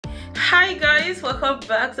Hi guys, welcome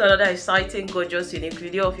back to another exciting, gorgeous, unique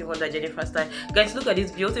video of Youcut Jennifer style. Guys, look at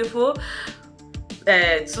this beautiful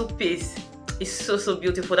two-piece. It's so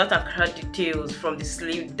beautiful. That Ankara details from the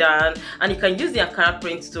sleeve down, and you can use the Ankara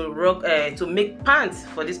print to rock to make pants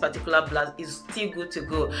for this particular blouse. Is still good to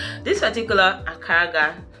go. This particular Ankara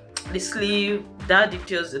gown, the sleeve, that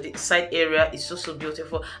details, the side area is so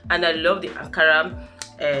beautiful, and I love the Ankara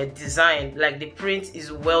design. Like the print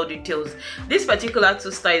is well detailed. This particular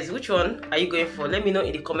two styles, which one are you going for? Let me know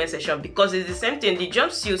in the comment section, because it's the same thing. The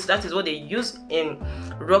jumpsuits, that is what they use in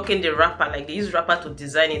rocking the wrapper. Like they use wrapper to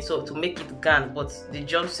design it, so to make it gown, but the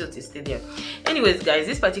jumpsuit is still there. Anyways guys,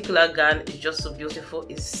 this particular gown is just so beautiful.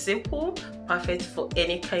 It's simple, perfect for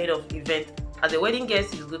any kind of event. As a wedding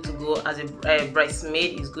guest, is good to go. As a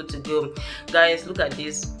bridesmaid, is good to go. Guys, look at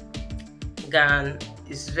this gown.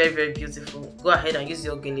 It's very beautiful. Go ahead and use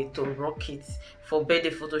your gele to rock it for birthday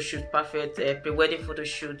photo shoot. Perfect. Pre-wedding photo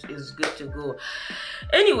shoot is good to go.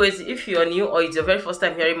 Anyways, if you're new or it's your very first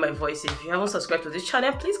time hearing my voice, if you haven't subscribed to this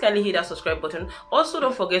channel, please kindly hit that subscribe button. Also,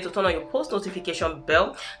 don't forget to turn on your post notification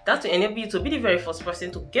bell. That will enable you to be the very first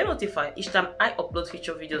person to get notified each time I upload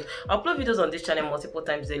feature videos. I upload videos on this channel multiple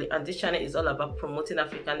times daily, and this channel is all about promoting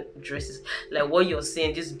African dresses, like what you're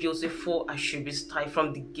seeing, this beautiful ashobi style,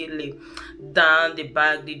 from the gele down the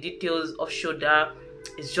bag, the details of shoulder.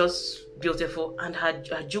 It's just beautiful, and her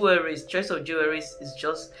jewelries, choice of jewelries is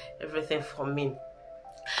just everything for me.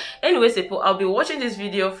 Anyways people, I'll be watching this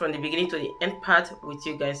video from the beginning to the end part with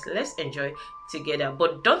you guys. Let's enjoy together,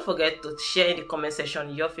 but don't forget to share in the comment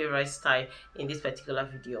section your favorite style in this particular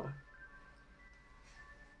video.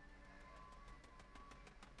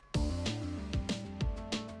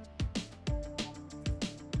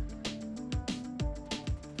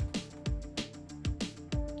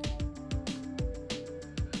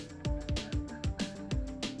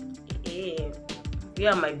 We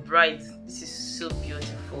are my bride. This is so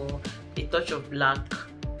beautiful. A touch of black,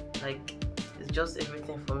 like it's just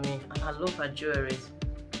everything for me, and I love her jewelry.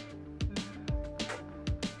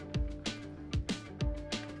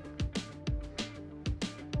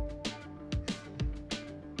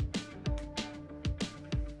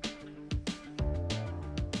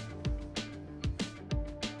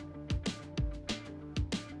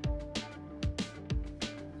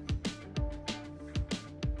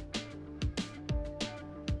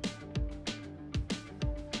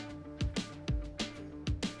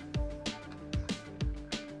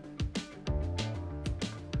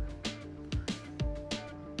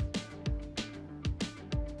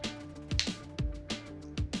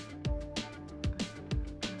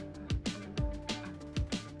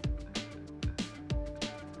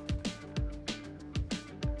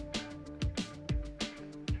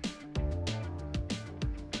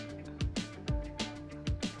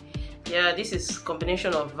 Yeah, this is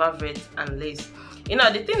combination of velvet and lace. You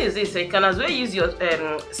know, the thing is this, so you can as well use your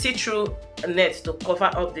see-through net to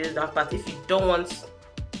cover up this down part if you don't want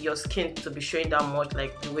your skin to be showing that much,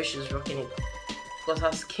 like the way she's rocking it, because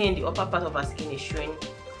her skin, the upper part of her skin is showing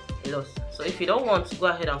a lot. So if you don't want to, go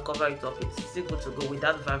ahead and cover it up. It's still good to go with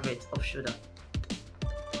that velvet off shoulder.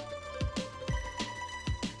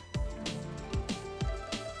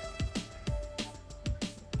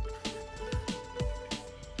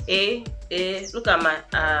 Look at my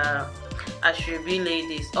Ashrabi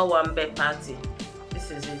ladies, all one bed party.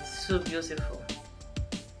 This is it, so beautiful.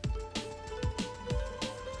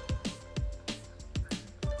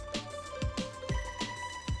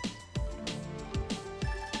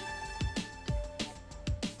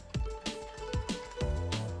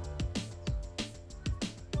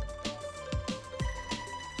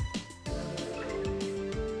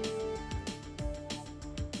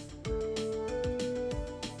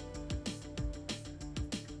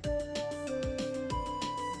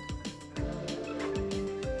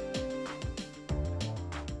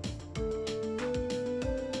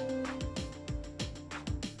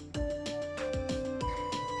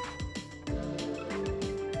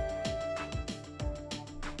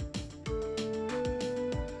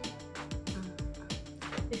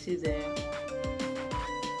 This is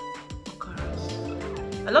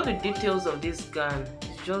I love the details of this gown.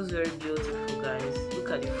 It's just very beautiful, guys. Look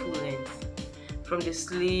at the full length, from the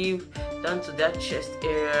sleeve down to that chest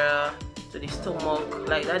area to the stomach.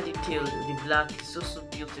 Like that detail, the black is so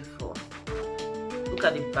beautiful. Look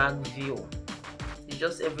at the back view. It's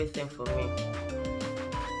just everything for me.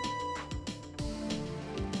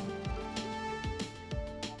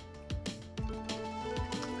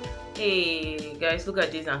 Hey guys, look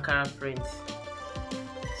at this Ankara print.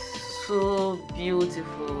 So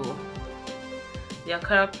beautiful. The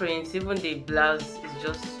Ankara print, even the blouse is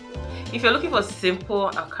just, If you're looking for simple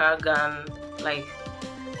Ankara gown, like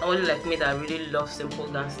only like me that really love simple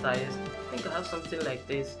gown styles, I think I have something like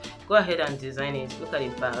this. Go ahead and design it. Look at the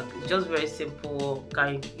back. It's just very simple. You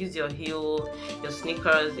can use your heel, your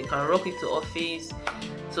sneakers. You can rock it to office,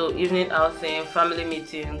 so evening outing, family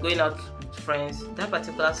meeting, going out with friends. That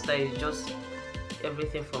particular style is just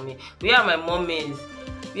everything for me. We are my mommies,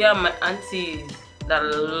 we are my aunties that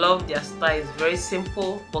love their styles. Very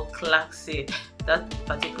simple but classy. That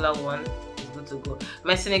particular one is good to go.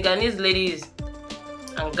 My Senegalese ladies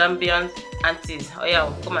and Gambian aunties, oh yeah,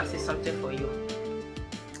 I'll come and say something for you.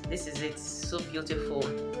 This is it. So beautiful.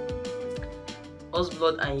 Rose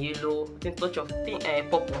blood and yellow with a touch of pink and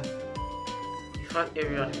purple. The front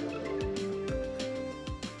area.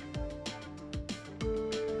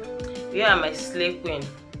 Yeah, my slay queen,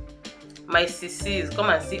 my CCs, come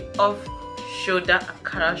and see off shoulder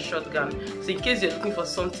Ankara shotgun. So in case you're looking for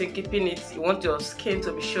something, keeping it, you want your skin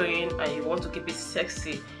to be showing and you want to keep it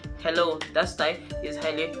sexy, hello, that style is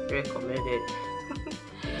highly recommended.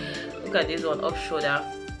 Look at this one, off shoulder,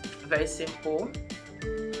 very simple.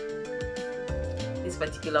 This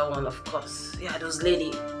particular one, of course, yeah, those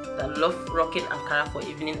ladies that love rocking Ankara for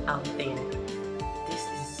evening outing. This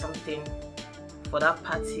is something for that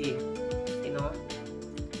party, you know.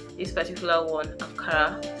 This particular one,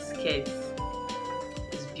 Ankara skirt,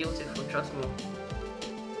 is beautiful, trust me.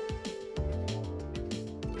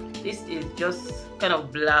 This is just kind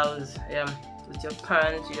of blouse, yeah, with your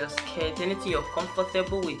pants, your skirt, anything you're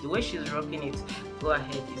comfortable with. The way she's rocking it, go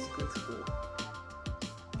ahead, it's good to go.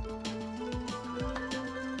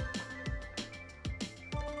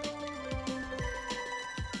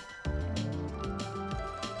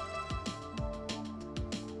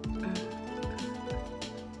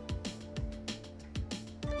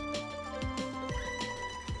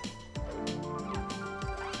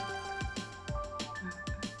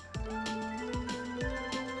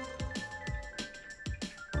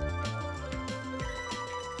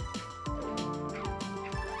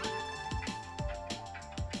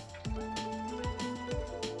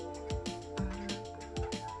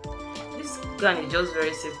 Gown is just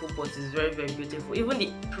very simple, but it's very, very beautiful. Even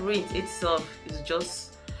the print itself is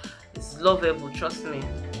just, it's lovable, trust me.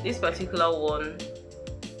 This particular one,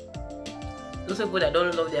 those people that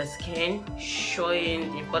don't love their skin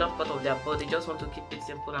showing the important part of their body, just want to keep it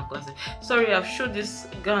simple and classic. Sorry, I've showed this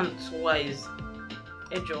gown twice.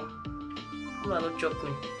 Hey Joe, come on, don't choke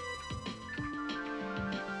me.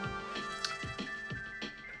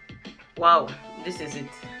 Wow, this is it.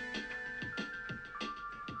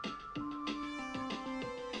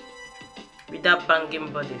 With that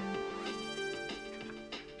banging body.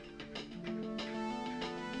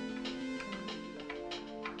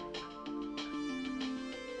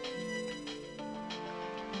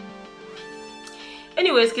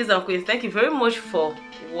 Anyways, kids and queens, thank you very much for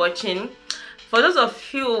watching. For those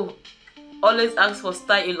of you who always ask for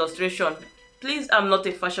style illustration, please, I'm not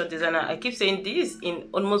a fashion designer. I keep saying this in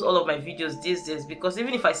almost all of my videos these days, because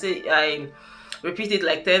even if I say I repeat it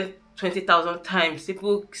like 10-20,000 times,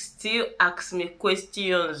 people still ask me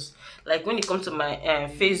questions. Like when it comes to my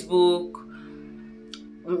Facebook,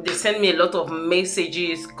 they send me a lot of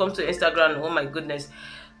messages. Come to Instagram, oh my goodness,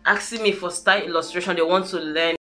 asking me for style illustration. They want to learn.